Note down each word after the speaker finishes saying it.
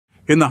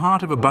In the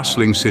heart of a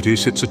bustling city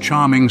sits a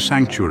charming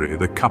sanctuary,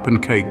 the Cup and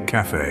Cake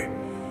Café.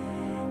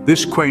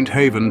 This quaint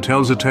haven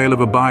tells a tale of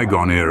a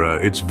bygone era,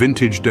 its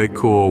vintage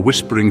decor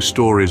whispering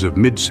stories of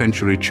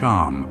mid-century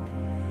charm.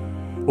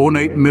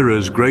 Ornate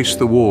mirrors grace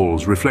the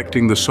walls,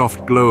 reflecting the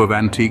soft glow of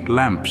antique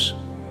lamps.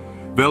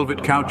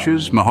 Velvet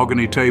couches,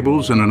 mahogany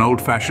tables, and an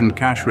old-fashioned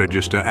cash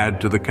register add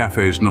to the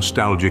cafe's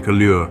nostalgic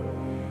allure.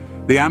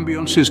 The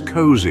ambiance is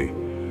cozy,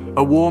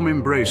 a warm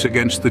embrace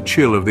against the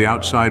chill of the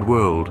outside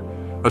world,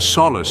 a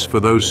solace for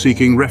those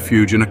seeking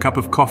refuge in a cup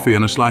of coffee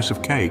and a slice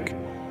of cake.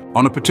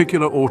 On a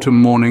particular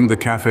autumn morning, the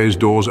cafe's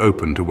doors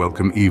open to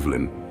welcome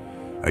Evelyn,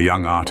 a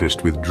young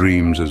artist with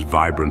dreams as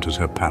vibrant as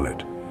her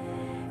palette.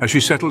 As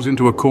she settles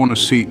into a corner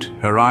seat,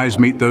 her eyes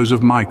meet those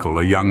of Michael,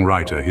 a young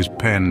writer, his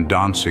pen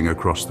dancing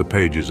across the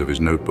pages of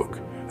his notebook.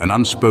 An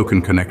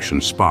unspoken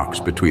connection sparks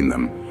between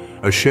them,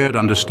 a shared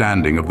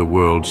understanding of the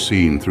world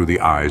seen through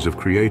the eyes of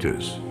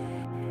creators.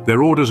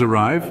 Their orders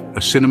arrive,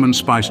 a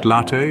cinnamon-spiced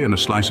latte and a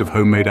slice of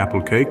homemade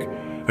apple cake,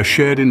 a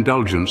shared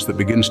indulgence that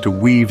begins to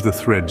weave the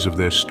threads of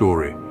their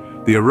story.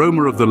 The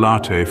aroma of the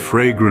latte,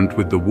 fragrant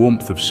with the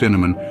warmth of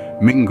cinnamon,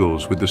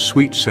 mingles with the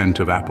sweet scent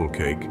of apple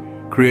cake,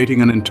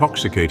 creating an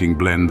intoxicating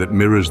blend that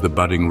mirrors the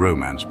budding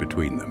romance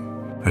between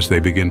them. As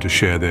they begin to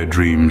share their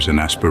dreams and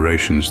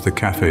aspirations, the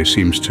cafe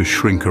seems to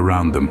shrink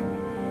around them.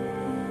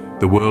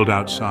 The world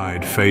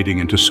outside fading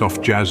into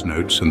soft jazz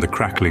notes and the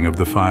crackling of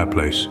the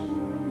fireplace.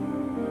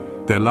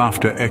 Their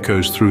laughter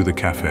echoes through the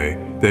cafe,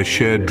 their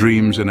shared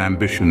dreams and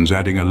ambitions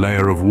adding a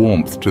layer of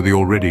warmth to the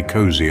already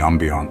cozy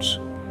ambiance.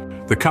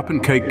 The Cup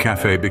and Cake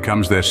Café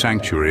becomes their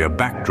sanctuary, a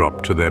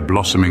backdrop to their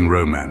blossoming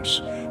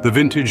romance. The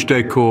vintage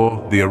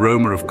decor, the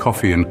aroma of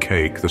coffee and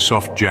cake, the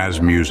soft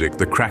jazz music,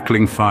 the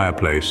crackling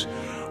fireplace,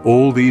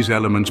 all these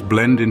elements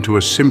blend into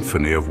a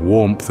symphony of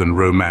warmth and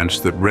romance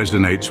that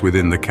resonates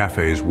within the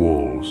cafe's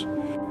walls.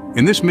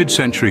 In this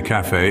mid-century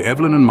cafe,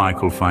 Evelyn and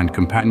Michael find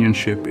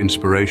companionship,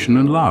 inspiration,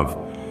 and love.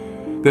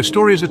 Their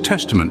story is a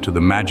testament to the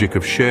magic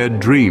of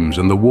shared dreams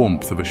and the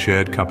warmth of a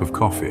shared cup of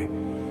coffee.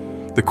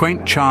 The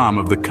quaint charm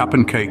of the Cup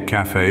and Cake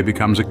Café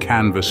becomes a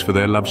canvas for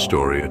their love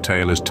story, a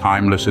tale as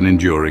timeless and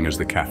enduring as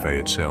the cafe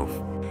itself.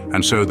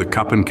 And so the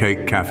Cup and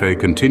Cake Café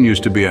continues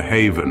to be a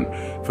haven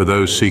for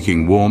those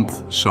seeking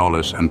warmth,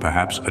 solace, and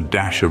perhaps a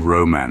dash of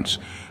romance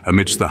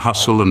amidst the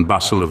hustle and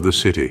bustle of the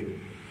city.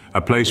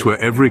 A place where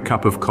every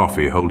cup of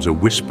coffee holds a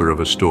whisper of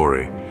a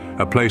story.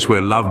 A place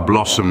where love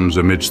blossoms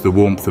amidst the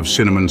warmth of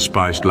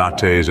cinnamon-spiced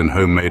lattes and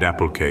homemade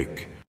apple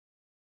cake.